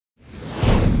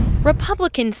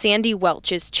Republican Sandy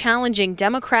Welch is challenging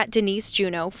Democrat Denise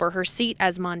Juneau for her seat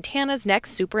as Montana's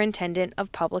next Superintendent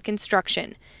of Public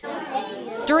Instruction.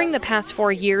 During the past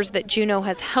 4 years that Juneau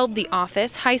has held the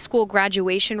office, high school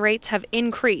graduation rates have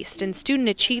increased and student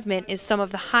achievement is some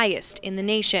of the highest in the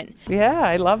nation. Yeah,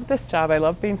 I love this job. I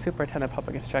love being Superintendent of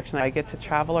Public Instruction. I get to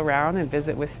travel around and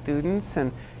visit with students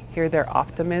and hear their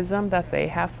optimism that they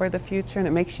have for the future, and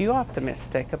it makes you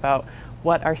optimistic about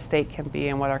what our state can be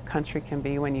and what our country can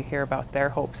be when you hear about their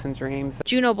hopes and dreams.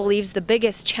 Juneau believes the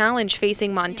biggest challenge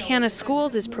facing Montana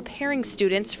schools is preparing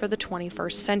students for the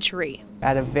 21st century.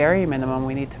 At a very minimum,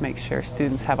 we need to make sure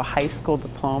students have a high school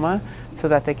diploma so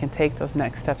that they can take those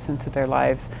next steps into their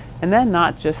lives. And then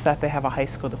not just that they have a high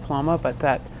school diploma, but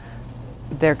that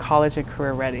they're college and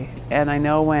career ready. And I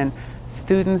know when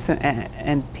students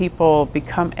and people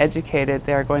become educated,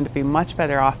 they're going to be much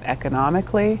better off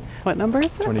economically. What number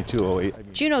is it?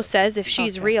 2208. Juneau says if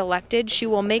she's re-elected, she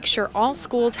will make sure all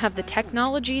schools have the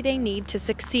technology they need to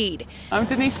succeed. I'm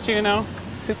Denise Juneau,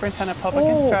 Superintendent of Public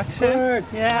Instruction. Good.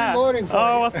 Yeah. I'm voting for you.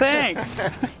 Well, thanks.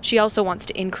 She also wants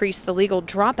to increase the legal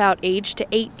dropout age to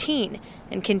 18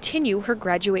 and continue her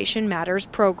Graduation Matters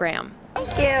program.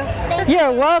 Thank you.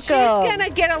 You're welcome. She's going to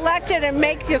get elected and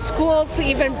make the schools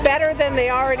even better than they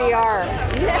already are.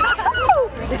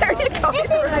 There you go. This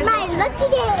is my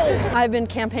lucky day. I've been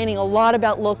campaigning a lot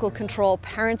about local control.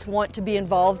 Parents want to be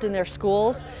involved in their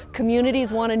schools.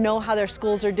 Communities want to know how their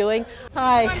schools are doing.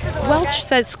 Hi. Welch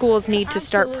says schools need to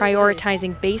start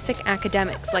prioritizing basic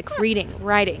academics like reading,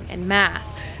 writing, and math.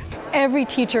 Every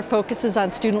teacher focuses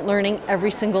on student learning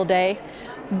every single day.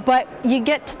 But you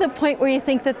get to the point where you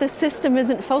think that the system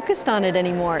isn't focused on it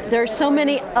anymore. There are so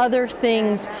many other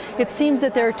things. It seems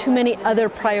that there are too many other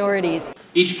priorities.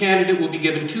 Each candidate will be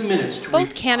given 2 minutes to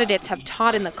Both candidates have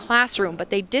taught in the classroom, but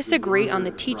they disagree on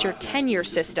the teacher tenure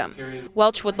system.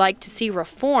 Welch would like to see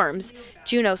reforms.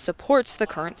 Juneau supports the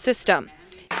current system.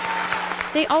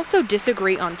 They also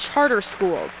disagree on charter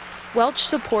schools. Welch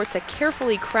supports a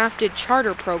carefully crafted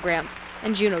charter program,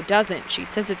 and Juneau doesn't. She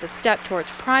says it's a step towards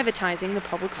privatizing the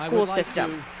public school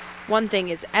system. One thing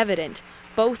is evident.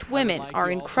 Both women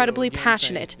are incredibly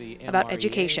passionate about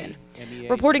education.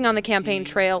 Reporting on the campaign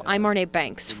trail, I'm Marnae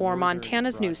Banks for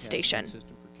Montana's news station.